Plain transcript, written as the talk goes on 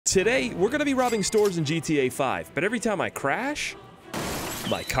Today, we're gonna be robbing stores in GTA 5, but every time I crash,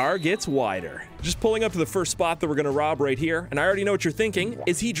 my car gets wider. Just pulling up to the first spot that we're gonna rob right here, and I already know what you're thinking.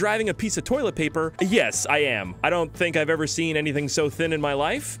 Is he driving a piece of toilet paper? Yes, I am. I don't think I've ever seen anything so thin in my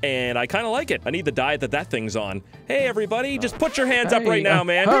life, and I kind of like it. I need the diet that thing's on. Hey, everybody, just put your hands up right now,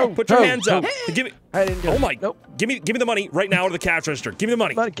 man. Put your hands up. Give me. I didn't do it. Oh my. Nope. Give me the money right now to the cash register. Give me the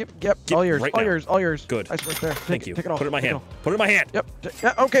money. Yep. All yours. Right all now. yours. All yours. Good. I swear there. Thank you. Take it all. Put it in my hand. It Put it in my hand. Yep.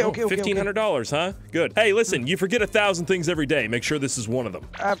 Yeah, okay. $1,500, huh? Good. Hey, listen, you forget 1,000 things every day. Make sure this is one of them.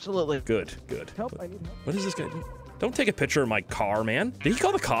 Absolutely. Good. Help. I need help. What is this guy? Don't take a picture of my car, man. Did he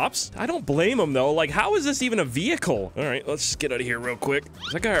call the cops? I don't blame him, though. Like, how is this even a vehicle? All right, let's just get out of here real quick.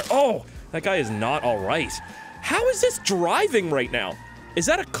 Is that guy? Oh, that guy is not all right. How is this driving right now? Is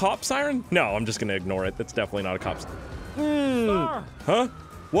that a cop siren? No, I'm just gonna ignore it. That's definitely not a cop siren. Sir, Huh?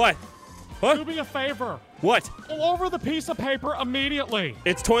 What? do me a favor. What? Pull over the piece of paper immediately.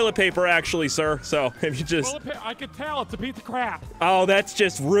 It's toilet paper, actually, sir. So, if you just... I could tell it's a piece of crap. Oh, that's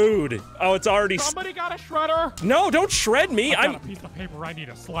just rude. Oh, it's already... Somebody got a shredder? No, don't shred me. I've got a piece of paper I need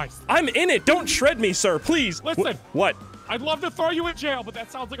a slice. I'm in it. Don't shred me, sir, please. Listen. What? I'd love to throw you in jail, but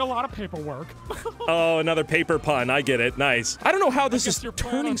that sounds like a lot of paperwork. Oh, another paper pun. I get it. Nice. I don't know how this is You're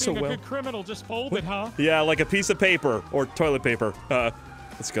turning so well. A good criminal, just fold it, huh? Yeah, like a piece of paper or toilet paper.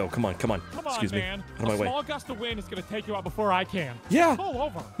 Let's go. Come on. Excuse man. me. Out of my way. A small gust of wind is gonna take you out before I can. Yeah. Pull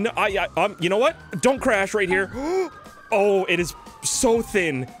over. No, you know what? Don't crash right here. Oh, it is so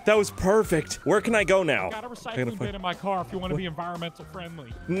thin. That was perfect. Where can I go now? I got a recycling bin in my car if you want to be environmental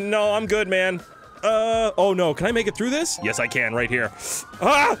friendly. No, I'm good, man. Oh no, can I make it through this? Yes, I can, right here.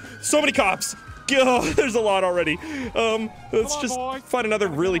 Ah, so many cops. Oh, there's a lot already. Let's just find another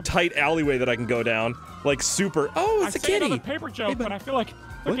really tight alleyway that I can go down. Like super. Oh, it's a kitty. Another paper joke, but I feel like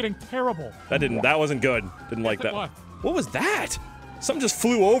they're getting terrible. That wasn't good. Didn't like that. What was that? Something just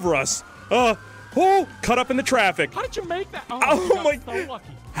flew over us. Oh, cut up in the traffic. How did you make that? Oh my. So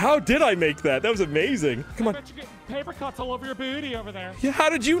lucky. How did I make that? That was amazing. Come on. I bet you get paper cuts all over your booty over there. Yeah, how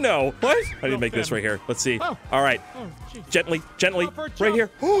did you know? What? I didn't make this right here. Let's see. Oh. All right. Oh, Gently. Right jump. here.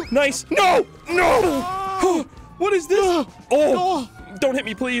 Oh, nice. No. Oh. What is this? Oh. Don't hit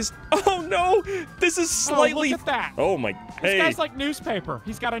me, please. Oh, no. This is slightly... Oh, look at that. Oh, my... This guy's like newspaper.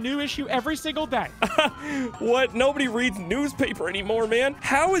 He's got a new issue every single day. What? Nobody reads newspaper anymore, man.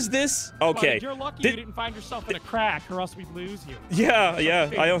 How is this? Okay. Buddy, you're lucky you didn't find yourself in a crack, or else we'd lose you. Yeah.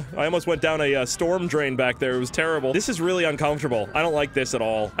 I almost went down a storm drain back there. It was terrible. This is really uncomfortable. I don't like this at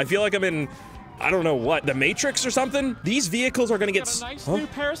all. I feel like I'm in... I don't know what, the Matrix or something? These vehicles are gonna get... Got a nice new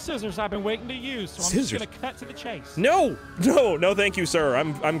pair of scissors I've been waiting to use, so I'm just gonna cut to the chase. No, thank you, sir.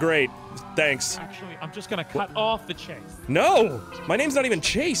 I'm great. Thanks. Actually, I'm just gonna cut off the chase. No, my name's not even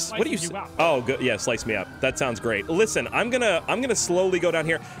Chase. What do you say? Oh, good. Yeah, slice me up. That sounds great. Listen, I'm gonna slowly go down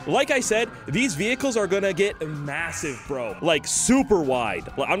here. Like I said, these vehicles are gonna get massive, bro. Like super wide.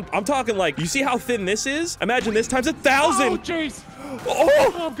 I'm talking like, you see how thin this is? Imagine this times 1,000. Oh, jeez.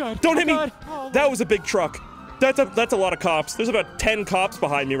 Oh, I'm good. Don't hit me. Oh, that was a big truck. That's a lot of cops. There's about 10 cops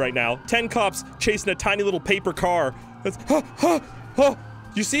behind me right now. 10 cops chasing a tiny little paper car. That's,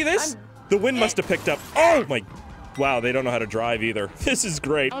 you see this? The wind must have picked up. Oh my, wow, they don't know how to drive either. This is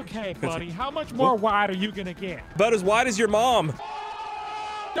great. Okay, buddy, how much more wide are you gonna get? About as wide as your mom.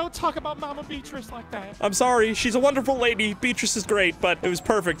 Don't talk about Mama Beatrice like that. I'm sorry, she's a wonderful lady. Beatrice is great, but it was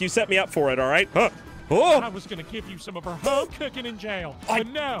perfect. You set me up for it, all right? I was gonna give you some of her home cooking in jail, but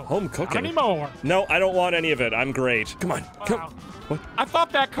no. Home cooking? Not anymore. No, I don't want any of it. I'm great. Come on. Wow. Come. What? I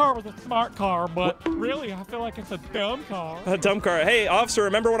thought that car was a smart car, but really, I feel like it's a dumb car. A dumb car. Hey, officer,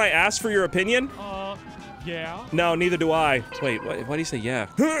 remember when I asked for your opinion? Yeah. No, neither do I. Wait, why do you say yeah?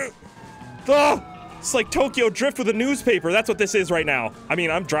 It's like Tokyo Drift with a newspaper. That's what this is right now. I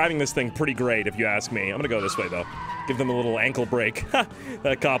mean, I'm driving this thing pretty great, if you ask me. I'm gonna go this way, though. Give them a little ankle break.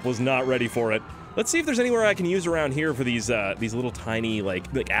 That cop was not ready for it. Let's see if there's anywhere I can use around here for these little tiny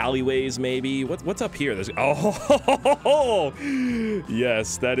like alleyways maybe. What's up here? There's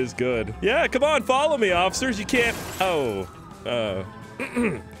yes, that is good. Yeah, come on, follow me, officers. You can't. I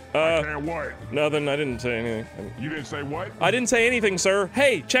can't what? Nothing. I didn't say anything. You didn't say what? I didn't say anything, sir.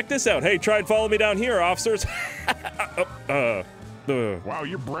 Hey, check this out. Hey, try and follow me down here, officers. Wow,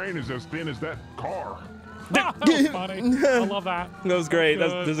 your brain is as thin as that car. That was funny. I love that. That was great.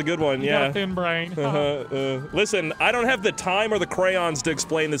 That's a good one. You Yeah. got a thin brain. Listen, I don't have the time or the crayons to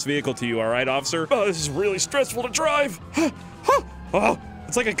explain this vehicle to you. All right, officer? Oh, this is really stressful to drive. Oh,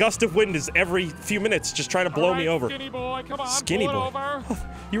 it's like a gust of wind is every few minutes, just trying to blow me over. Skinny boy, come on, Skinny pull it boy. over.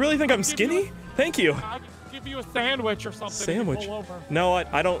 You really think I'm skinny? Thank you. I can give you a sandwich or something. Sandwich? Pull over. No,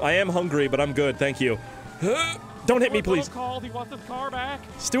 I don't. I am hungry, but I'm good. Thank you. Don't hit me, Stuart please. Little called. He wants his car back.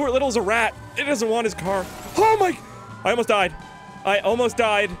 Stuart Little's a rat. He doesn't want his car. Oh my! I almost died. I almost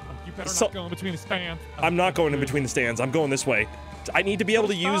died. You better So- not go in between the stands. I'm not going in between the stands. I'm going this way. I need to be able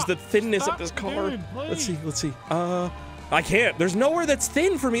to use the thinness of this car. Dude, Let's see. Let's see. I can't. There's nowhere that's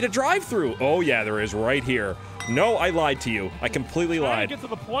thin for me to drive through. Oh yeah, there is right here. No, I lied to you. I completely Hey, lied. get to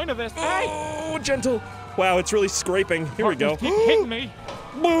the point of this. Hey! Oh, gentle. Wow, it's really scraping. Here we go. Keep hitting me.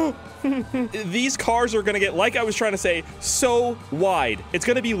 These cars are gonna get, like I was trying to say, so wide. It's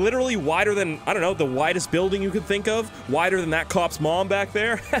gonna be literally wider than, I don't know, the widest building you could think of. Wider than that cop's mom back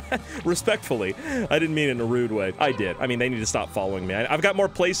there. Respectfully. I didn't mean it in a rude way. I did. I mean, they need to stop following me. I've got more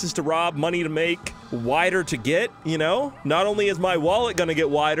places to rob, money to make, wider to get, you know? Not only is my wallet gonna get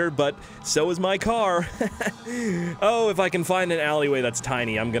wider, but so is my car. Oh, if I can find an alleyway that's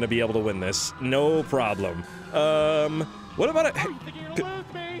tiny, I'm gonna be able to win this. No problem. What about it? You think you're gonna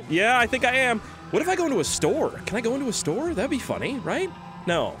lose me? Yeah, I think I am. What if I go into a store? Can I go into a store? That'd be funny, right?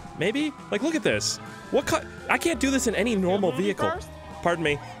 No, maybe? Like, look at this. I can't do this in any normal movie vehicle. first? Pardon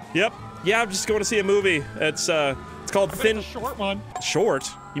me. Yep. Yeah, I'm just going to see a movie. It's called Thin. It's a short one. Short?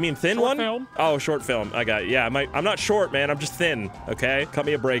 You mean thin Short one? film. Oh, short film. I got it. Yeah, I'm not short, man. I'm just thin, okay? Cut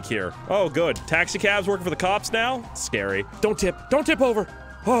me a break here. Oh, good. Taxi cabs working for the cops now? Scary. Don't tip. Don't tip over.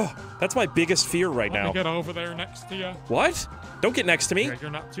 Oh, that's my biggest fear right Let now. me get over there next to you. What? Don't get next to me. Yeah, you're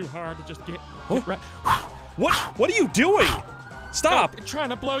not too hard to just get right. What are you doing? Stop. I'm trying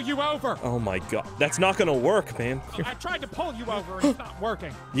to blow you over. Oh my god. That's not gonna work, man. I tried to pull you over and it's not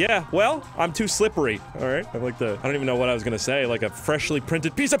working. Yeah, well, I'm too slippery. All right. I'm like I don't even know what I was gonna say. Like a freshly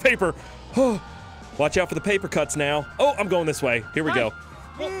printed piece of paper. Oh, watch out for the paper cuts now. Oh, I'm going this way. Here we go.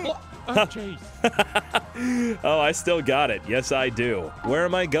 Oh, jeez. Oh, I still got it. Yes, I do. Where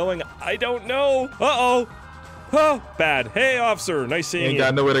am I going? I don't know. Uh-oh. Oh, bad. Hey, officer. Nice seeing Ain't you.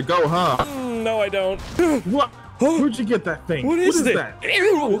 got nowhere to go, huh? No, I don't. What? Where'd you get that thing? What is this? that?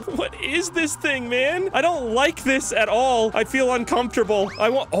 Ew, what is this thing, man? I don't like this at all. I feel uncomfortable.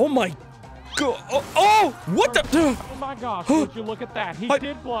 Oh my god. Oh, what the? Oh my gosh, would you look at that? He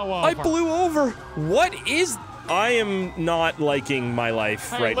did blow over. I blew over. What is? I am not liking my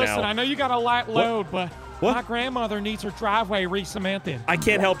life Hey, right listen, now. I know you got a light load, but What? my grandmother needs her driveway re-cemented. I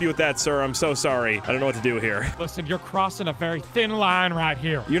can't help you with that, sir. I'm so sorry. I don't know what to do here. Listen, you're crossing a very thin line right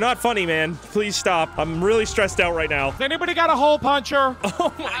here. You're not funny, man. Please stop. I'm really stressed out right now. Has anybody got a hole puncher?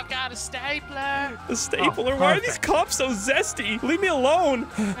 Oh my, I've got a stapler. the stapler. Oh, Why are these perfect. cops so zesty? Leave me alone.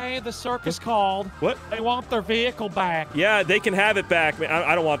 Hey, the circus called. What? They want their vehicle back. Yeah, they can have it back. Man,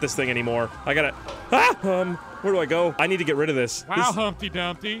 I don't want this thing anymore. I gotta. Where do I go? I need to get rid of this. Wow, Humpty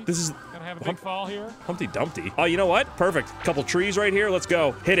Dumpty. This is Gonna have a big fall here. Humpty Dumpty. Oh, you know what? Perfect. Couple trees right here. Let's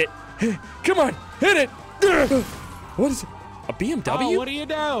go. Hit it. Come on. Hit it. What is it? A BMW? Oh, what do you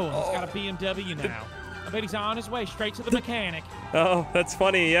know? He's got a BMW now. I bet he's on his way straight to the mechanic. Oh, that's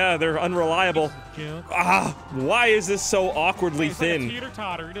funny. Yeah, they're unreliable. Junk. Why is this so awkwardly He's like a thin?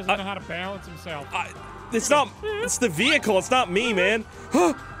 teeter-totter. He doesn't know how to balance himself. It's not. It's the vehicle. It's not me, man.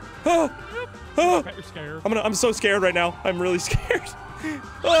 I bet you're scared. I'm so scared right now. I'm really scared.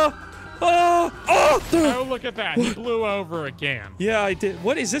 Oh, look at that. He blew over again. Yeah, I did.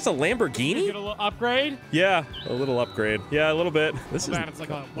 What is this? A Did you Lamborghini? get a little upgrade? Yeah, a little upgrade. Yeah, a little bit. This is. That it's like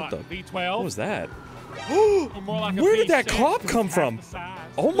a, what, the? V12? What was that? Or more like a Where did that V6, cop 'cause come it's from? half the size.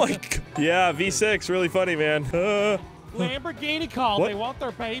 Oh my. Yeah, V6. Really funny, man. Lamborghini called. What? They want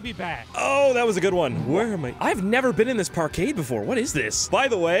their baby back. Oh, that was a good one. Where am I? I've never been in this parkade before. What is this? By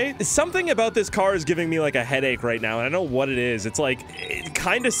the way, something about this car is giving me like a headache right now, and I don't know what it is. It's like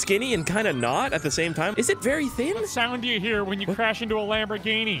kind of skinny and kind of not at the same time. Is it very thin? What sound do you hear when you crash into a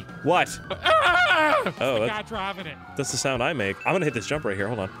Lamborghini? What? Ah! Oh, the that's- guy driving it. That's the sound I make. I'm gonna hit this jump right here.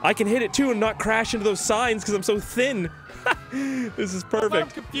 Hold on. I can hit it too and not crash into those signs because I'm so thin. This is I'm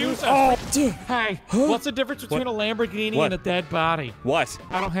perfect. confused. Oh, Hey, what's the difference between a Lamborghini What? and a dead body? what?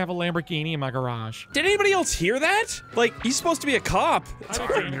 I don't have a Lamborghini in my garage. Did anybody else hear that? Like, he's supposed to be a cop. I didn't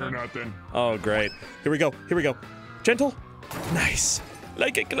Didn't hear nothing. Oh, great. Here we go. Here we go. Gentle. Nice.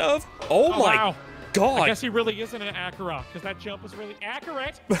 Like a glove. Oh, my wow. God. I guess he really isn't an Acura, because that jump was really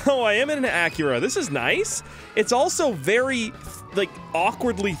accurate. Oh, I am in an Acura. This is nice. It's also very, like,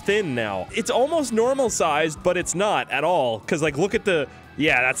 awkwardly thin now. It's almost normal sized, but it's not at all. Because, like, look at the...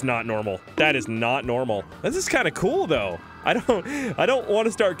 Yeah, that's not normal. That is not normal. This is kind of cool, though. I don't want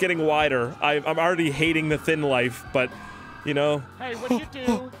to start getting wider. I'm already hating the thin life, but, you know... Hey, what you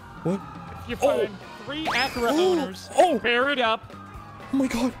do What? if you find 3 Acura owners, Oh. pair it up, Oh my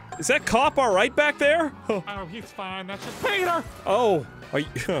god. Is that cop all right back there? Oh, Oh, he's fine. That's just Peter. oh.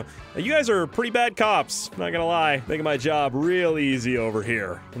 You guys are pretty bad cops. Not gonna lie. Making my job real easy over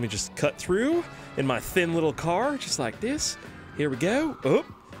here. Let me just cut through in my thin little car, just like this. Here we go. Oh.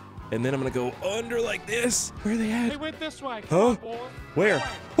 And then I'm gonna go under like this. Where are they at? They went this way. Huh? Come on, boy. Where? That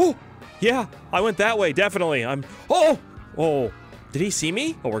way. Oh, yeah, I went that way, definitely. Oh, did he see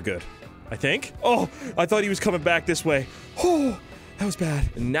me? Oh, we're good, I think. Oh, I thought he was coming back this way. Oh, that was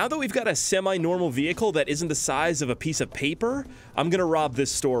bad. Now that we've got a semi-normal vehicle that isn't the size of a piece of paper, I'm gonna rob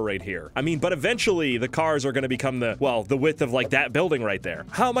this store right here. I mean, but eventually the cars are gonna become the width of like that building right there.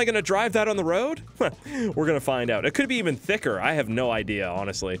 How am I gonna drive that on the road? We're gonna find out. It could be even thicker. I have no idea,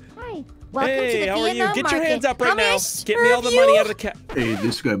 honestly. Hi. Welcome Hey, to the how are you? Vietnam Get market. your hands up right How may now. I Get me all the serve money you? out of the cash. Hey,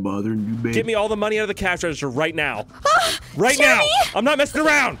 this guy bothering you, babe? Get me all the money out of the cash register right now. Right Jimmy! now. I'm not messing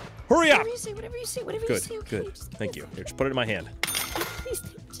around. Hurry up. Whatever you say, whatever you say, whatever you Good, say. Okay, good. just Thank you. Here, just put it in my hand. Please,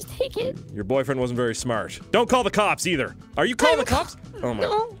 just take it. Your boyfriend wasn't very smart. Don't call the cops either. Are you calling the cops? Oh my.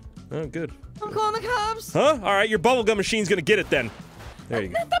 No, Oh, good. I'm calling the cops. Huh? All right, your bubblegum machine's gonna get it then. There you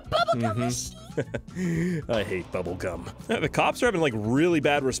go. The bubblegum machine. I hate bubblegum. The cops are having like really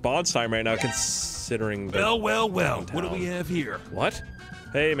bad response time right now, considering. Well, downtown. what do we have here? What?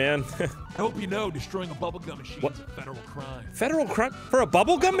 Hey, man. I hope you know destroying a bubblegum machine is a federal crime. Federal crime for a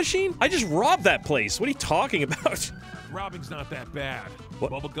bubblegum machine? I just robbed that place. What are you talking about? Robbing's not that bad.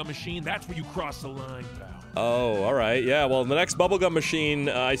 What? Bubblegum machine, that's where you cross the line, pal. Oh, all right. Yeah, well, the next bubblegum machine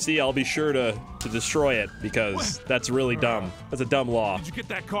I see, I'll be sure to destroy it because that's really dumb. That's a dumb law. Did you get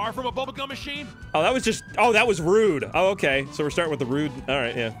that car from a bubblegum machine? Oh, that was rude. Oh, okay. So we're starting with the rude. All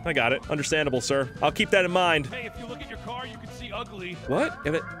right, yeah, I got it. Understandable, sir. I'll keep that in mind. Hey, if you look at your car, you can see ugly. What?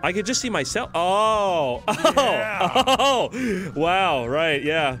 I could just see myself. Oh. Yeah. Oh. Wow, right,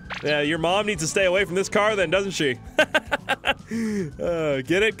 yeah. Yeah, your mom needs to stay away from this car then, doesn't she?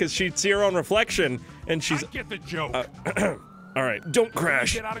 Get it? Because she'd see her own reflection and she's... I get the joke. All right, don't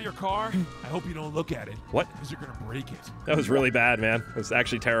crash. Get out of your car. I hope you don't look at it. What? Because you're gonna break it. That was really bad, man. It was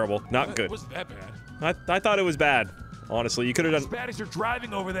actually terrible. Not It good. wasn't that bad. I thought it was bad. Honestly, you could have As done... bad as you're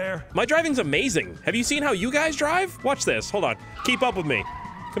driving over there. My driving's amazing. Have you seen how you guys drive? Watch this. Hold on. Keep up with me.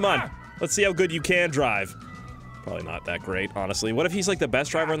 Come on. Let's see how good you can drive. Probably not that great, honestly. What if he's like the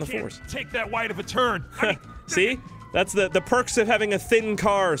best driver on the Can't force? Take that wide of a turn. See? That's the perks of having a thin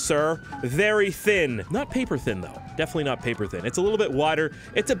car, sir. Very thin. Not paper thin, though. Definitely not paper thin. It's a little bit wider.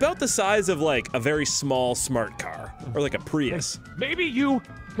 It's about the size of, like, a very small smart car. Or like a Prius. Maybe you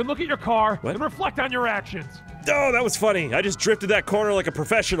can look at your car What? and reflect on your actions. Oh, that was funny. I just drifted that corner like a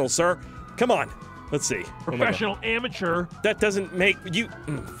professional, sir. Come on. Let's see. Oh my God. Professional amateur. That doesn't make you...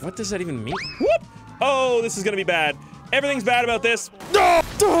 What does that even mean? Whoop! Oh, this is gonna be bad. Everything's bad about this.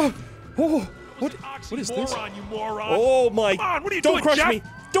 Oh! Oh! What is this? Oxymoron, you moron. Oh my... Come on, what are you Don't doing, crush Jeff? me!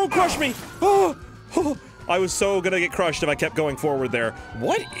 Don't crush me! Oh! Oh! I was so gonna get crushed if I kept going forward there.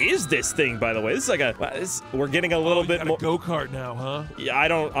 What is this thing, by the way? This is like a... we're getting a little bit more... Go-kart now, huh? Yeah,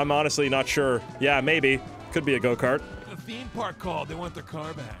 I'm honestly not sure. Yeah, maybe. Could be a go-kart. The theme park called. They want their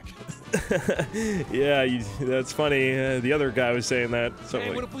car back. Yeah, that's funny. The other guy was saying that. So Hey,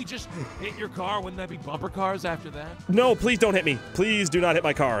 like, what if we just hit your car? Wouldn't that be bumper cars after that? no, please don't hit me. Please do not hit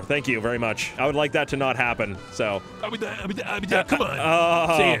my car. Thank you very much. I would like that to not happen. So. Come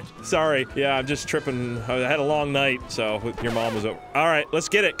on. Say it. Sorry. Yeah, I'm just tripping. I had a long night, so your mom was over. All right, let's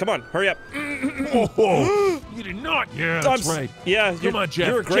get it. Come on, hurry up. You did not. Yeah, that's right. Yeah, Come on, Jeff.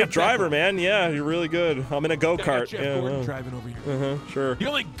 You're a great Jeff driver, Beckler. man. Yeah, you're really good. I'm in a I got go-kart. Jeff Yeah, Gordon well. driving over here. Sure. The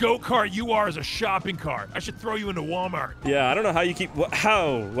only go-kart you are is a shopping cart. I should throw you into Walmart. Yeah, I don't know how you keep.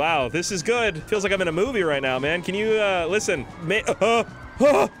 How? Wow, this is good. Feels like I'm in a movie right now, man. Can you listen?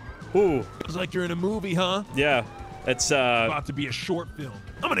 Ooh. It's like you're in a movie, huh? Yeah. It's About to be a short film.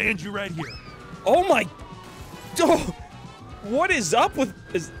 I'm gonna end you right here. Oh my. Oh. What is up with?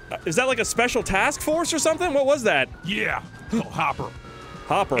 Is that like a special task force or something? What was that? Yeah. It's called Hopper.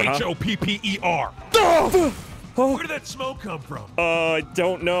 Hopper, huh? H-O-P-P-E-R. Oh. Where did that smoke come from? I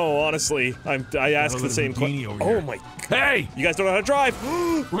don't know, honestly. I ask the same Houdini question. over here. Oh my. Hey! You guys don't know how to drive.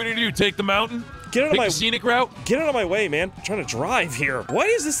 What do you do? Take the mountain? Get out of Take my the scenic route? Get out of my way, man. I'm trying to drive here. Why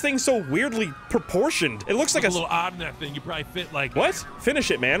is this thing so weirdly proportioned? It looks like a little odd in that thing. You probably fit like What?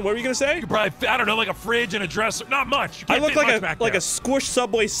 Finish it, man. What were you gonna say? You probably fit, I don't know, like a fridge and a dresser. Not much. You I can't look fit like much back there. a squish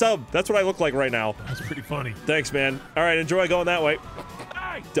Subway sub. That's what I look like right now. That's pretty funny. Thanks, man. All right, enjoy going that way,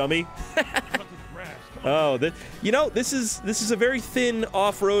 Hey! dummy. Come Oh, you know, this is a very thin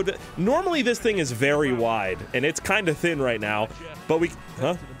off-road. Normally this thing is very wide, and it's kind of thin right now. But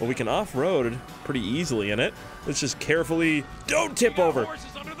we can off-road pretty easily in it. Let's just carefully. Don't tip over.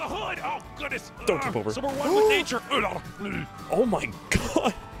 Horses under the hood. Oh goodness. Don't tip over. So we're one with nature. Oh my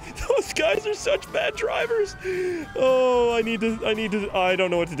God. Those guys are such bad drivers. Oh, I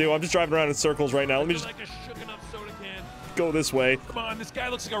don't know what to do. I'm just driving around in circles right now. Let me just Like a shooken up soda can. go this way. Come on, this guy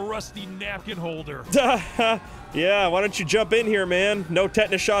looks like a rusty napkin holder. Yeah, why don't you jump in here, man? No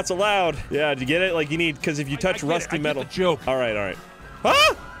tetanus shots allowed. Yeah, did you get it? Like you need, because if you touch rusty metal. I get the joke. All right.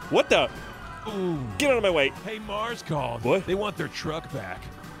 Ah! What the? Ooh. Get out of my way. Hey, Mars called. What? They want their truck back.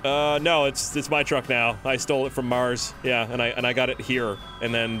 No, it's my truck now. I stole it from Mars. Yeah, and I got it here.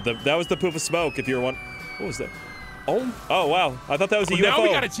 And then that was the poof of smoke. If you were one, what was that? Oh wow! I thought that was a UFO. Now we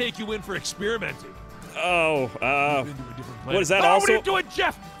gotta take you in for experimenting. Oh, what is that oh, also? What are you doing,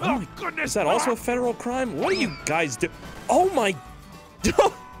 Jeff? Oh, goodness! Is that also a federal crime? What do you guys do? Oh my!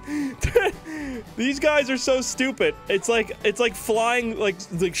 These guys are so stupid. It's like flying like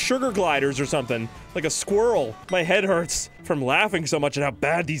sugar gliders or something, like a squirrel. My head hurts from laughing so much at how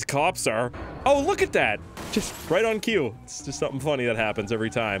bad these cops are. Oh, look at that! Just right on cue. It's just something funny that happens every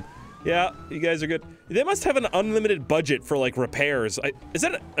time. Yeah, you guys are good. They must have an unlimited budget for like repairs. Is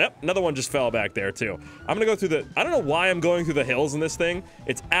that yep, another one just fell back there too. I'm gonna go through the, I don't know why I'm going through the hills in this thing.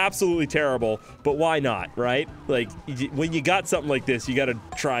 It's absolutely terrible, but why not, right? Like, when you got something like this, you gotta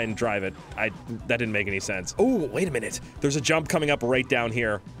try and drive it. That didn't make any sense. Oh, wait a minute. There's a jump coming up right down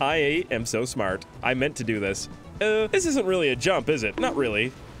here. I am so smart. I meant to do this. This isn't really a jump, is it? Not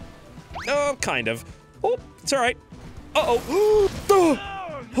really. Oh, kind of. Oh, it's all right. Uh-oh.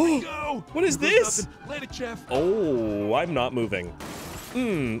 Here we go. What is this? Land it, Jeff. Oh, I'm not moving.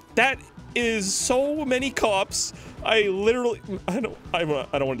 That is so many cops. I literally, I don't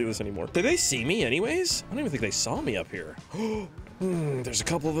want to do this anymore. Did they see me anyways? I don't even think they saw me up here. There's a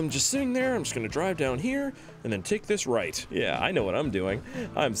couple of them just sitting there. I'm just gonna drive down here and then take this right. Yeah, I know what I'm doing.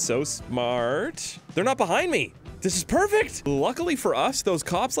 I'm so smart. They're not behind me. This is perfect! Luckily for us, those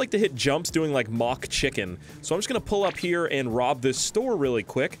cops like to hit jumps doing like mock chicken. So I'm just gonna pull up here and rob this store really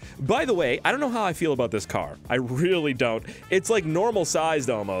quick. By the way, I don't know how I feel about this car. I really don't. It's like normal sized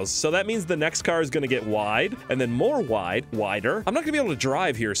almost. So that means the next car is gonna get wide and then more wider. I'm not gonna be able to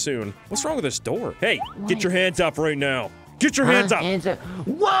drive here soon. What's wrong with this door? Hey, get your hands up right now. Get your hands up!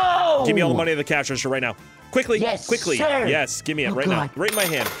 Whoa! Give me all the money at the cash register right now. Quickly, Yes, quickly. sir. Yes, give me it right God. now. Right in my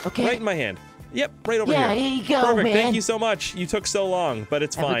hand. Okay. Right in my hand. Yep, right over Yeah, here. here you go, Perfect, man. thank you so much. You took so long, but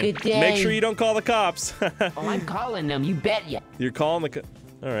it's Have a fine. good day. Make sure you don't call the cops. Oh, I'm calling them. You bet ya. You're calling the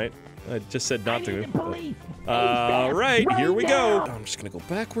all right. I just said not to. I need the police. All right, here we go. now. I'm just gonna go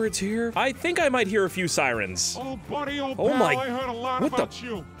backwards here. I think I might hear a few sirens. Oh, buddy, Oh pal, my- I heard a lot what the- about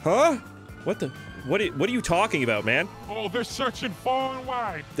you. Huh? What the? What are you talking about, man? Oh, they're searching far and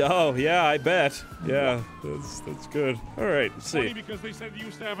wide. Oh yeah, I bet. Yeah, that's good. All right, let's Funny see. because they said you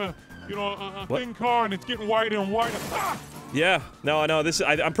used to have a What? thin car and it's getting wider and wider. Ah! Yeah, no, this.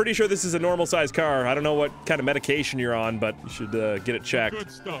 I'm pretty sure this is a normal sized car. I don't know what kind of medication you're on, but you should get it checked.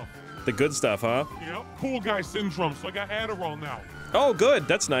 Good stuff. The good stuff, huh? Yep. Cool guy syndrome, so I got Adderall now. Oh, good.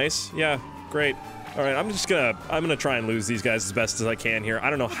 That's nice. Yeah, great. All right, I'm gonna try and lose these guys as best as I can here. I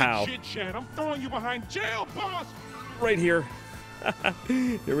don't know how. Chit chat. I'm throwing you behind jail, boss. Right here.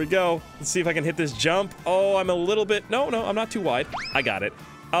 Here we go. Let's see if I can hit this jump. Oh, I'm a little bit. No, I'm not too wide. I got it.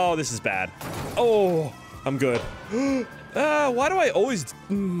 Oh, this is bad. Oh, I'm good. Why do I always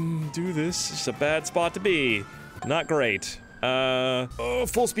do this? It's a bad spot to be. Not great. Oh,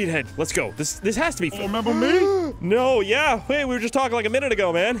 full speed ahead. Let's go. This has to be. Oh, remember me? No, yeah. Hey, we were just talking like a minute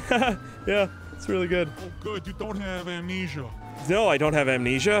ago, man. Yeah, it's really good. Oh, good. You don't have amnesia. No, I don't have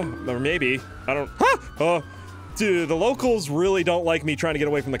amnesia. Or maybe. I don't. Huh? Dude, the locals really don't like me trying to get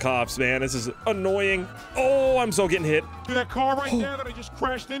away from the cops, man. This is annoying. Oh, I'm so getting hit. See that car right there that I just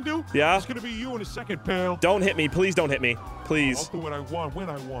crashed into? Yeah? It's gonna be you in a second, pal. Don't hit me. Please don't hit me. I'll Please. do what I want when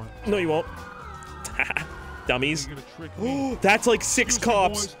I want. No, you won't. Dummies. You're gonna trick me. That's like 6 Excuse me,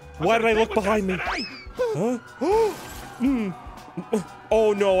 cops. boys. Why did I look gotta behind me? think with Huh?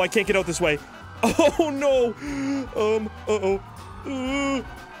 Oh no, I can't get out this way. Oh no.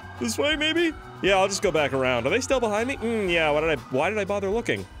 This way maybe? Yeah, I'll just go back around. Are they still behind me? Yeah, why did I bother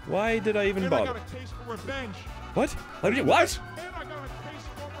looking? Why did I even And I bother? got a taste for revenge. What? What? And I got a taste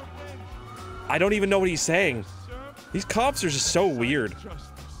for revenge. I don't even know what he's saying. Sir, These cops are just so weird. justice.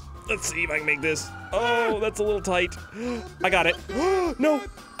 Let's see if I can make this. Oh, that's a little tight. I got it. No.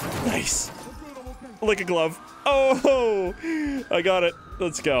 Nice. Like a glove. Oh, I got it.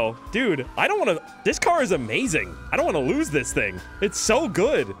 Let's go. Dude, I don't want to. This car is amazing. I don't want to lose this thing. It's so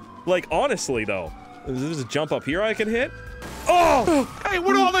good. Like, honestly, though. There's a jump up here I can hit. Oh! Hey,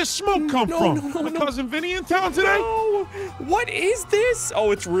 where'd all this smoke come from? My cousin Vinny in town today? No. What is this?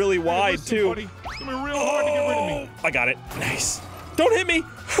 Oh, it's really wide, Listen, too. buddy, it's gonna be real hard to get rid of me. I got it. Nice. Don't hit me.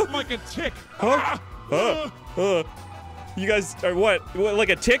 I'm like a tick. Huh? You guys are what, like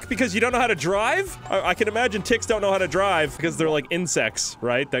a tick because you don't know how to drive? I can imagine ticks don't know how to drive because they're like insects,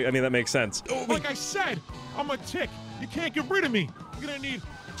 right? I mean, that makes sense. Like I said, I'm a tick. You can't get rid of me. You're gonna need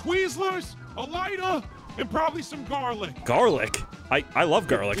Tweezlers, a lighter, and probably some garlic. Garlic? I love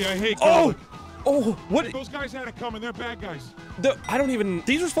garlic. Yeah, I hate garlic. Oh, what? Those guys had it coming. They're bad guys. I don't even,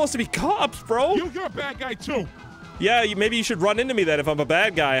 these are supposed to be cops, bro. You're a bad guy too. Yeah, maybe you should run into me then if I'm a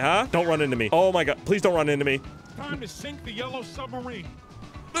bad guy, huh? Don't run into me. Oh my God, please don't run into me. Time to sink the yellow submarine.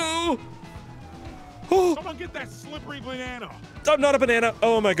 Oh. Oh. Someone get that slippery banana. I'm not a banana.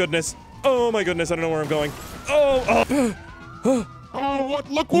 Oh my goodness. Oh my goodness, I don't know where I'm going. Oh. Oh, what?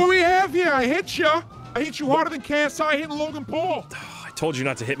 Look what we have here. I hit you. I hit you harder than KSI hitting Logan Paul. I told you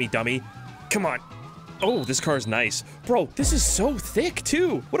not to hit me, dummy. Come on. Oh, this car is nice. Bro, this is so thick,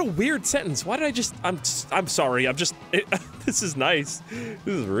 too. What a weird sentence. Why did I just... I'm sorry. This is nice.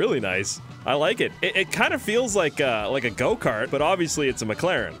 This is really nice. I like it. It kind of feels like a go-kart, but obviously it's a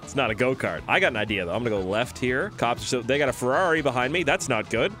McLaren. It's not a go-kart. I got an idea, though. I'm gonna go left here. Cops, so they got a Ferrari behind me. That's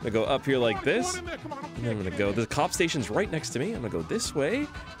not good. I'm gonna go up here like this. And then I'm gonna go... The cop station's right next to me. I'm gonna go this way.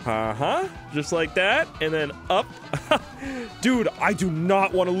 Just like that. And then up. Dude, I do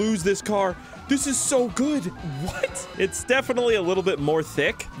not want to lose this car. This is so good. What? It's definitely a little bit more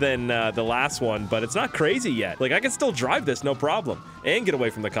thick than the last one, but it's not crazy yet. Like, I can still drive this, no problem, and get away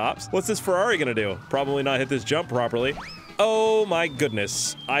from the cops. What's this Ferrari gonna do? Probably not hit this jump properly. Oh my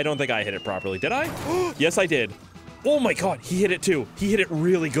goodness. I don't think I hit it properly. Did I? Yes, I did. Oh my God, he hit it too. He hit it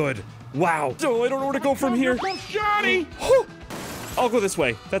really good. Wow. Oh, I don't know where to go from here. Here comes Johnny. I'll go this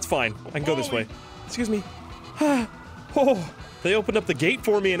way. That's fine. I can go this way. Excuse me. Oh. They opened up the gate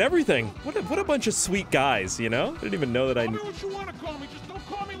for me and everything. What a bunch of sweet guys, you know? I didn't even know that I... Call me what you want to call me. Just don't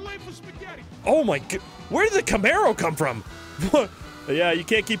call me late for spaghetti. Oh my God. Where did the Camaro come from? Yeah, you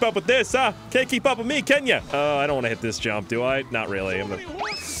can't keep up with this, huh? Can't keep up with me, can you? I don't want to hit this jump, do I? Not really. I'm gonna...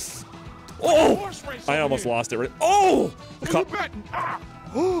 Oh! I almost lost it. Oh!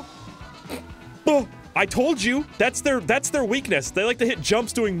 Oh! I told you, that's their weakness. They like to hit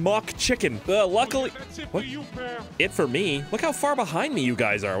jumps doing mock chicken. Luckily, that's it for you, pal. It for me? Look how far behind me you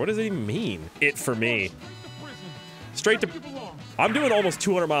guys are. What does it even mean? It for me. Straight to... I'm doing almost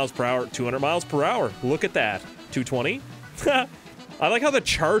 200 miles per hour. 200 miles per hour. Look at that. 220? I like how the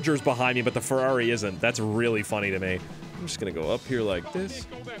Charger's behind me, but the Ferrari isn't. That's really funny to me. I'm just gonna go up here like this.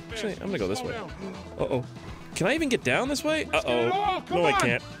 Actually, I'm gonna go this way. Uh-oh. Can I even get down this way? Uh-oh. No, I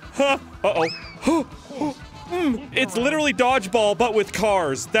can't. Huh? Uh-oh. It's literally dodgeball, but with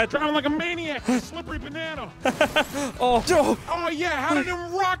cars. That's driving like a maniac. Slippery banana. Oh. Oh, yeah. How did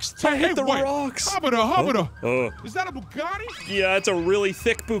them rocks I hit the rocks. Hubba. Is that a Bugatti? Yeah, it's a really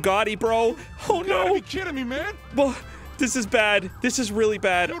thick Bugatti, bro. Oh, You gotta no. be kidding me, man. Well, this is bad. This is really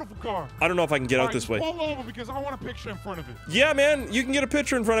bad. Beautiful car. I don't know if I can get out this way. Pull over because I want a picture in front of it. Yeah, man, you can get a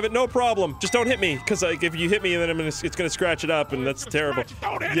picture in front of it, no problem. Just don't hit me, because like, if you hit me, then it's gonna scratch it up, and that's terrible.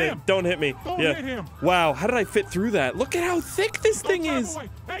 Don't hit him. Don't hit me. Don't hit him. Wow, how did I fit through that? Look at how thick this thing is.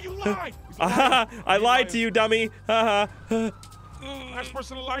 Hey, you lied. I lied to you, dummy. Last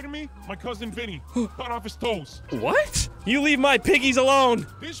person to lie to me, my cousin Vinny. Cut off his toes. What? You leave my piggies alone.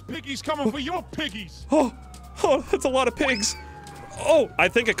 This piggy's coming for your piggies. Oh, that's a lot of pigs. Oh, I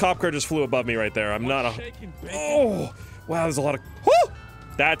think a cop car just flew above me right there. I'm not a... Oh, wow, there's a lot of... Woo!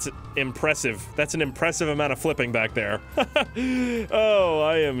 That's impressive. That's an impressive amount of flipping back there. Oh,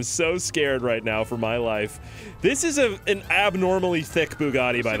 I am so scared right now for my life. This is an abnormally thick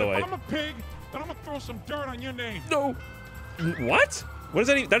Bugatti, by the way. If I'm a pig, then I'm gonna throw some dirt on your name. No. What? What does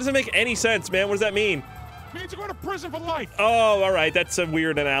that even... That doesn't make any sense, man. What does that mean? It means you're going to prison for life. Oh, all right. That's a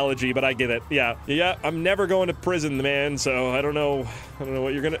weird analogy, but I get it. Yeah. I'm never going to prison, man. So I don't know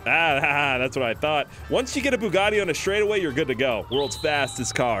what you're gonna. That's what I thought. Once you get a Bugatti on a straightaway, you're good to go. World's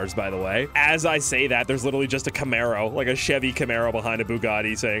fastest cars, by the way. As I say that, there's literally just a Camaro, like a Chevy Camaro behind a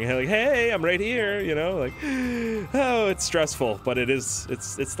Bugatti, saying, like, "Hey, I'm right here." You know, like, oh, it's stressful, but it's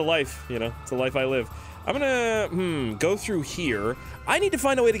the life. You know, it's the life I live. I'm gonna, go through here. I need to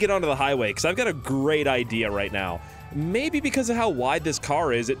find a way to get onto the highway, because I've got a great idea right now. Maybe because of how wide this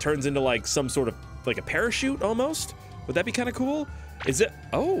car is, it turns into, like, some sort of, like, a parachute, almost? Would that be kind of cool? Is it?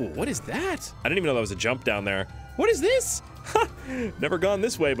 Oh, what is that? I didn't even know that was a jump down there. What is this? Never gone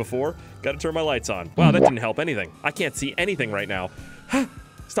this way before. Gotta turn my lights on. Wow, that didn't help anything. I can't see anything right now.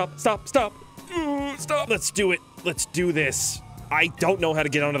 Stop. Stop. Let's do it. Let's do this. I don't know how to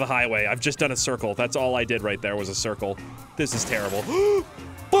get onto the highway. I've just done a circle. That's all I did right there was a circle. This is terrible.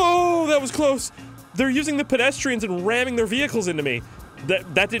 Oh, that was close. They're using the pedestrians and ramming their vehicles into me.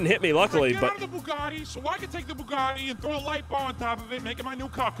 That didn't hit me, luckily, Get but... out of the Bugatti so I can take the Bugatti and throw a light bar on top of it, make it my new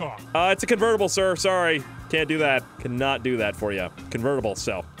car. It's a convertible, sir. Sorry. Can't do that. Cannot do that for you. Convertible,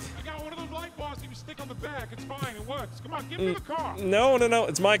 so... I got one of those light bars that you stick on the back. It's fine. It works. Come on, give me the car. No.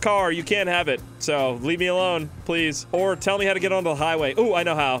 It's my car. You can't have it. So, leave me alone, please. Or tell me how to get onto the highway. Ooh, I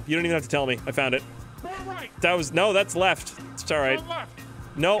know how. You don't even have to tell me. I found it. Turn right. No, that's left. It's all right. Turn left.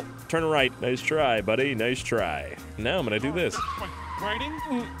 No, turn right. Nice try, buddy. Nice try. Now I'm gonna do this. Writing?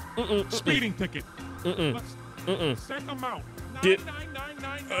 Speeding ticket. Let's set them out. Get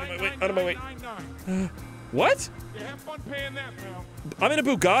out of my way. What? You have fun paying that, pal. I'm in a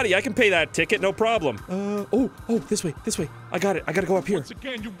Bugatti. I can pay that ticket, no problem. Oh, this way. I got it. I gotta go up here. Once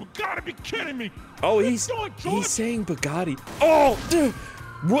again, you gotta be kidding me. Oh, he's saying Bugatti. Oh, dude.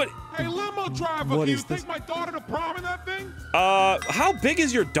 What? Hey, limo driver, What can you is this? take my daughter to prom in that thing? How big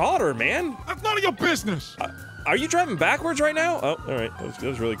is your daughter, man? That's none of your business. Are you driving backwards right now? Oh, all right. That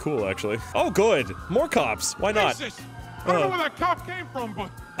was really cool, actually. Oh, good. More cops. Why not? Jesus. I don't know where that cop came from,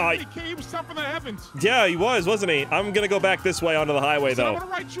 but he was sent from the heavens. Yeah, he was, wasn't he? I'm gonna go back this way onto the highway, So I'm though.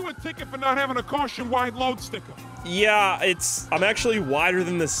 gonna write you a ticket for not having a caution wide load sticker. Yeah, I'm actually wider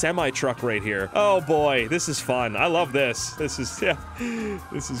than the semi-truck right here. Oh boy, this is fun. I love this. This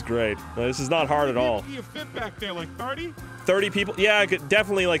is great. This is not hard at all. You fit back there, like 30? 30 people? Yeah,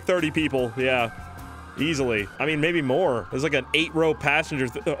 definitely like 30 people. Yeah, easily. I mean, maybe more. There's like an 8-row passenger.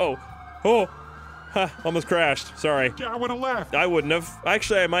 Almost crashed. Sorry. Yeah, I would have laughed. I wouldn't have.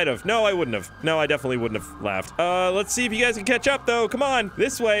 Actually, I might have. No, I wouldn't have. No, I definitely wouldn't have laughed. Let's see if you guys can catch up, though. Come on.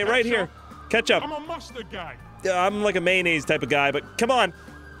 This way, right here. Catch up. I'm a mustard guy. I'm like a mayonnaise type of guy, but come on.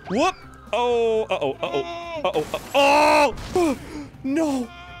 Whoop. Oh, oh, no.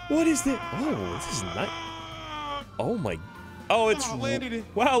 What is this? Oh, this is nice. Oh, my. Oh, it's. Landed it.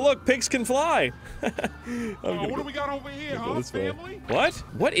 Wow, look, pigs can fly. What do we got over here, huh? Family? What?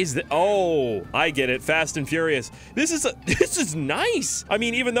 What is that? Oh, I get it. Fast and Furious. This is nice. I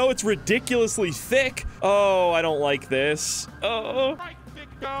mean, even though it's ridiculously thick. Oh, I don't like this. Oh. Right, big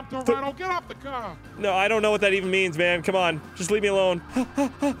Dom Toretto, get off the car. No, I don't know what that even means, man. Come on. Just leave me alone.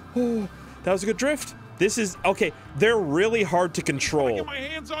 Oh, that was a good drift. This is, okay, they're really hard to control. Can I get my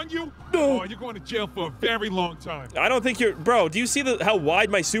hands on you? No. Oh, you're going to jail for a very long time. I don't think bro, do you see how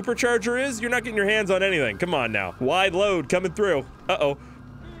wide my supercharger is? You're not getting your hands on anything. Come on now. Wide load coming through. Uh-oh.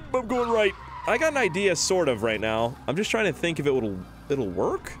 I'm going right. I got an idea, sort of, right now. I'm just trying to think if it'll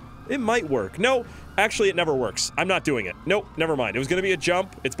work? It might work. No, actually, it never works. I'm not doing it. Nope, never mind. It was gonna be a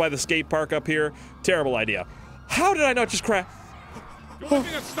jump. It's by the skate park up here. Terrible idea. How did I not just crash?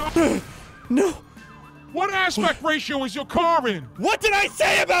 No. What aspect ratio is your car in? What did I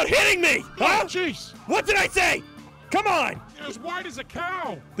say about hitting me? Huh? Oh, jeez. What did I say? Come on. You're as white as a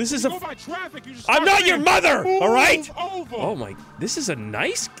cow. This is you go by traffic, you just I'm not your mother, move all right? Over. Oh my, this is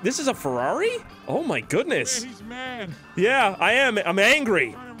a Ferrari? Oh my goodness. Man, he's mad. Yeah, I am. I'm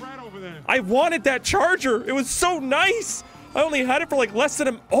angry. Turn him right over there. I wanted that charger. It was so nice. I only had it for like less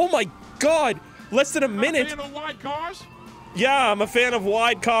than oh my God, less than a minute. Fan of wide cars? Yeah, I'm a fan of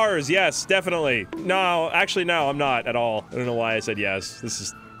wide cars. Yes, definitely. No, actually, no, I'm not at all. I don't know why I said yes.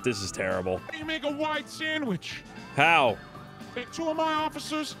 This is terrible. How do you make a wide sandwich? How? Take 2 of my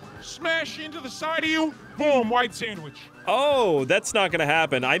officers, smash into the side of you, boom, wide sandwich. Oh, that's not gonna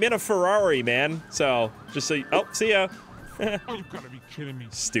happen. I'm in a Ferrari, man. So, just so you, oh, see ya. Oh, you gotta be kidding me.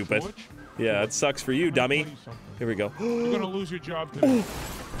 Stupid. George? Yeah, it sucks for you, dummy. Here we go. You're gonna lose your job today.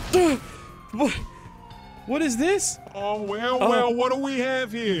 What is this? Oh, well, what do we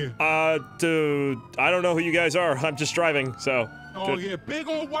have here? Dude, I don't know who you guys are. I'm just driving, so. Oh, yeah, big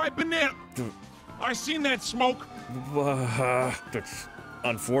old white banana. I seen that smoke. That's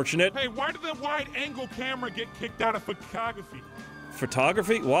unfortunate. Hey, why did the wide-angle camera get kicked out of photography?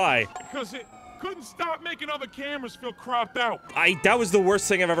 Photography? Why? Because it couldn't stop making other cameras feel cropped out. That was the worst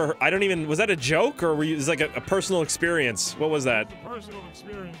thing I've ever heard. I don't even, was that a joke or was it like a personal experience? What was that? It's a personal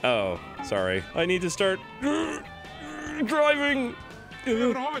experience. Oh, sorry. I need to start driving. You're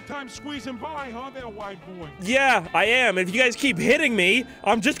having a hard time squeezing by, huh, there, wide boy? Yeah, I am. If you guys keep hitting me,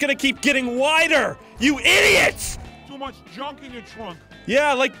 I'm just gonna keep getting wider. You idiots! Too much junk in your trunk.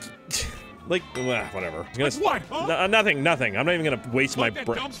 Yeah, like, whatever. Like what, huh? Nothing. I'm not even gonna waste my breath.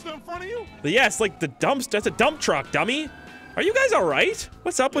 breath. Dumpster in front of you? Yes, like the dumps. That's a dump truck, dummy. Are you guys all right?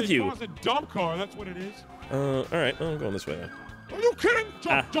 What's up with you? It's a dump car. That's what it is. All right. I'm going this way then. Are you kidding?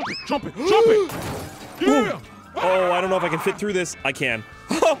 Jump it! Yeah. Oh, I don't know if I can fit through this. I can.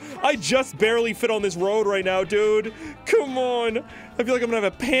 I just barely fit on this road right now, dude. Come on. I feel like I'm gonna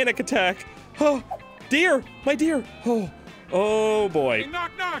have a panic attack. Oh, deer, my deer. Oh boy. Hey,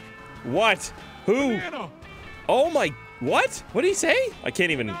 knock, knock. What? Who? Banana. Oh my, what? What did he say? I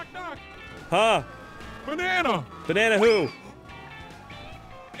can't even. Knock, knock. Huh? Banana. Banana who?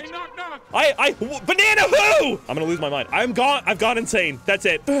 Hey, knock, knock. Banana who? I'm gonna lose my mind. I've gone insane. That's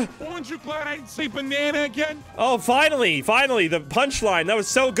it. Aren't you glad I didn't say banana again? Oh, finally, the punchline. That was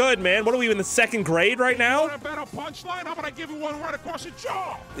so good, man. What are we in the 2nd grade right You now? want a better punchline? How about I give you one right across the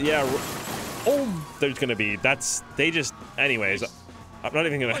jaw? Yeah. Oh, there's gonna be. Anyways, I'm not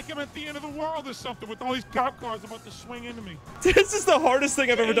even gonna. Like I'm at the end of the world or something with all these cop cars about to swing into me. This is the hardest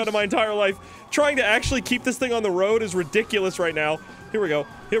thing I've ever done in my entire life. Trying to actually keep this thing on the road is ridiculous right now. Here we go.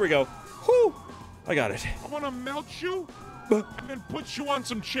 Whew. I got it. I want to melt you and then put you on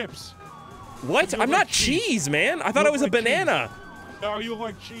some chips. What? You I'm like not cheese. cheese, man. I thought I was a look like banana. Oh, you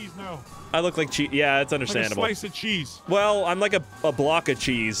like cheese now. I look like cheese. Yeah, it's understandable. Like a slice of cheese. Well, I'm like a block of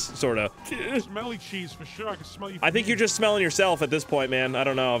cheese, sort of. Smelly cheese for sure. I can smell you. I think you're just smelling yourself at this point, man. I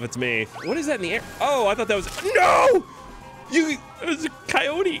don't know if it's me. What is that in the air? Oh, I thought that was. No! It was a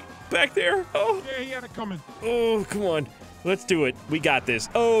coyote back there. Oh. Yeah, he had it coming. Oh, come on. Let's do it. We got this.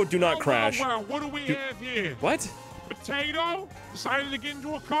 Oh, do not crash. Wow. What do we have here? What? Potato? Decided to get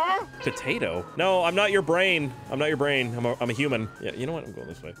into a car? Potato? No, I'm not your brain. I'm a human. Yeah, you know what? I'm going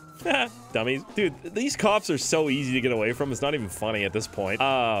this way. Dummies. Dude, these cops are so easy to get away from. It's not even funny at this point.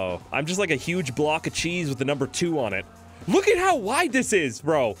 Oh, I'm just like a huge block of cheese with the number 2 on it. Look at how wide this is,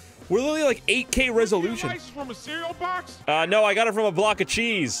 bro. We're literally like 8K resolution. Did you get from a cereal box? No, I got it from a block of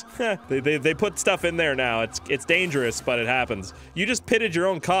cheese. they put stuff in there now. It's dangerous, but it happens. You just pitted your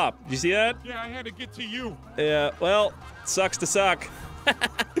own cop. You see that? Yeah, I had to get to you. Yeah, well, sucks to suck.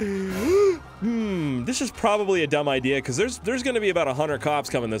 This is probably a dumb idea because there's gonna be about 100 cops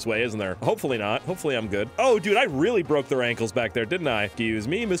coming this way, isn't there? Hopefully not. Hopefully I'm good. Oh, dude, I really broke their ankles back there, didn't I? Excuse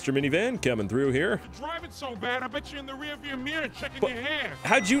me, Mr. Minivan, coming through here. You're driving so bad, I bet you're in the rearview mirror checking your hair.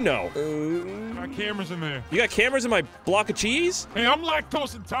 How'd you know? Got cameras in there. You got cameras in my block of cheese? Hey, I'm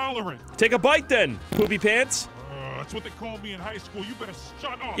lactose intolerant. Take a bite then, poopy pants. That's what they called me in high school. You better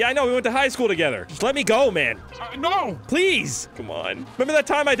shut up. Yeah, I know. We went to high school together. Just let me go, man. No. Please. Come on. Remember that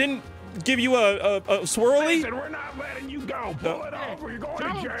time I didn't give you a swirly? Listen, we're not letting you go. Pull it over. You're going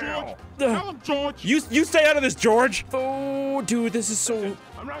Tell to him, jail. George. Tell him, George. You stay out of this, George. Oh, dude, this is so...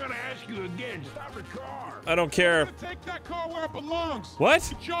 I'm not going to ask you again. Stop the car. I don't care. I'm gonna take that car where it belongs. What?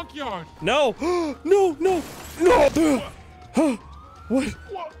 The junkyard. No. No. What?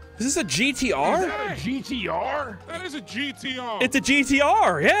 Is this a GTR? Is that a GTR? That is a GTR. It's a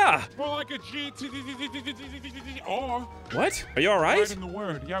GTR, yeah. More like a GTR. What? Are you all right? Widen the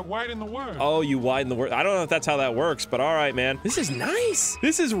word. Yeah, widen the word. Oh, you widen the word. I don't know if that's how that works, but all right, man. This is nice.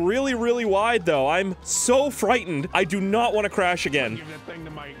 This is really, really wide, though. I'm so frightened. I do not want to crash again. Give that thing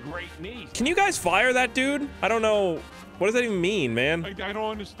to my great niece. Can you guys fire that dude? I don't know. What does that even mean, man? I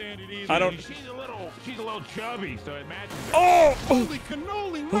don't understand it either. I don't. She's a little chubby, so it matches. Oh! Holy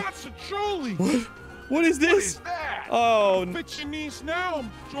cannoli, mozzarella. What is this? What is that? Oh. Fit your niece now,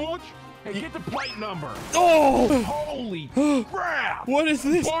 George. Hey, get the plate number. Oh! Holy crap! What is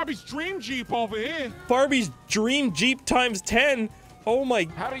this? Barbie's dream Jeep over here. Barbie's dream Jeep times 10. Oh my.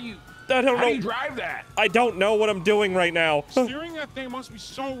 How do you I don't know. do you drive that? I don't know what I'm doing right now. Steering that thing must be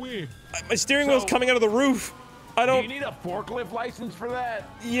so weird. My steering wheel's coming out of the roof. I Do don't. you need a forklift license for that?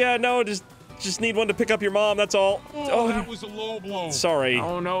 Yeah, no, just need one to pick up your mom. That's all. Oh, that was a low blow. Sorry. I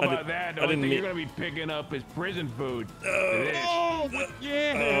don't know I about did- that. The I only didn't thing mean. you're gonna be picking up is prison food. Oh,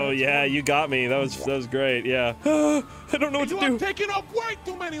 yeah. Oh yeah, you got me. That was great. Yeah. I don't know what to You are do. taking up way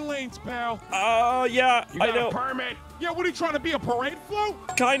too many lanes, pal. Yeah, You I got know. a permit? Yeah, what are you trying to be, a parade float?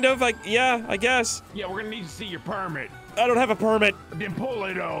 Kind of. Yeah, I guess. Yeah, we're gonna need to see your permit. I don't have a permit. Then pull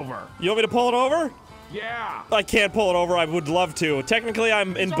it over. You want me to pull it over? Yeah. I can't pull it over. I would love to. Technically,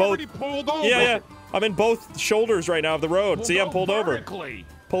 I'm in It's both. already pulled over. Yeah. I'm in both shoulders right now of the road. We'll See, I'm go pulled over. vertically.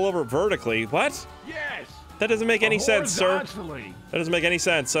 Pull over vertically. What? Yes. That doesn't make any sense, sir. Horizontally. That doesn't make any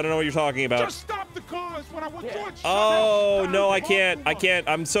sense. I don't know what you're talking about. Just stop the car is what I want. George, shut Oh, up. no, I Stop. can't. I can't.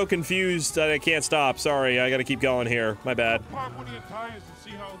 I'm so confused that I can't stop. Sorry, I gotta keep going here. My bad. Pop one of your tires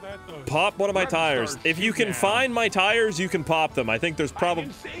and see how that does. Pop one of my We're gonna tires. start If you can shooting find my tires, you can pop them. I think there's I probably...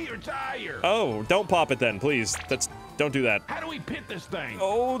 can see your tire. Oh, don't pop it then, please. Don't do that. How do we pit this thing?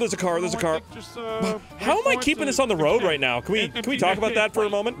 Oh, there's a car. There's a I car. think just, How am I keeping this on the road right now? Can we talk about that for a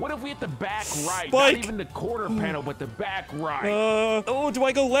moment? What if we hit the back right? Spike. Not even the quarter panel, but the back right. Oh, do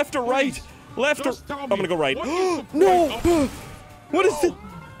I go left or right? Left or... Just tell I'm me, gonna go right. what is the No! point What is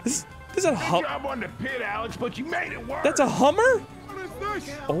this? This is a Good job on the pit, Alex, but you made it work. That's a Hummer? What is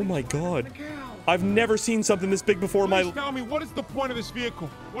this? Oh my god. I've never seen something this big before in my... Please tell me, what is the point of this vehicle?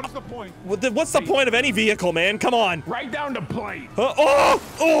 What is the point? What's the point of any vehicle, man? Come on. Right down the plate.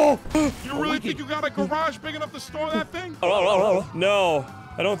 Oh! You really think you got a garage big enough to store that thing? No,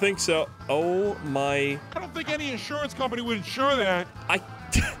 I don't think so. Oh my... I don't think any insurance company would insure that.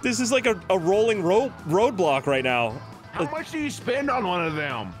 This is like a rolling roadblock right now. How much do you spend on one of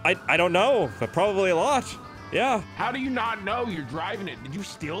them? I don't know, but probably a lot. Yeah. How do you not know you're driving it? Did you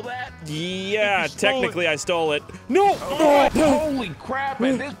steal that? Yeah, You stole technically I stole it. No! Holy crap,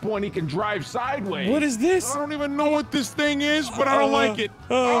 at this point he can drive sideways. What is this? I don't even know what this thing is, but I don't like it.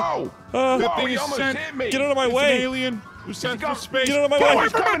 Oh! That Whoa, thing he is almost sent. hit me. Get out of my It's way. an alien who sent from space. Get out of my Oh, way.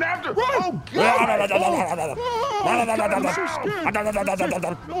 he's coming after! Oh, God!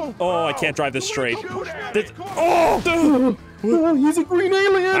 Oh, I can't drive this straight. Shoot at This- it. Oh! Oh, he's a green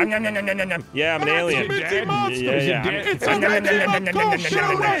alien. Yeah, I'm an It's a alien. Mickey monster. Yeah, yeah. It's a Mickey monster. Go shoot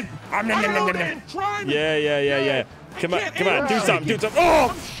it. Shoot it. Try me. Yeah. Come on, can't come on, aim do right. something, do something. Oh!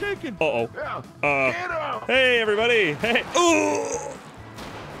 I'm shaking. Uh-oh. Get him! Hey, everybody. Hey. Oh!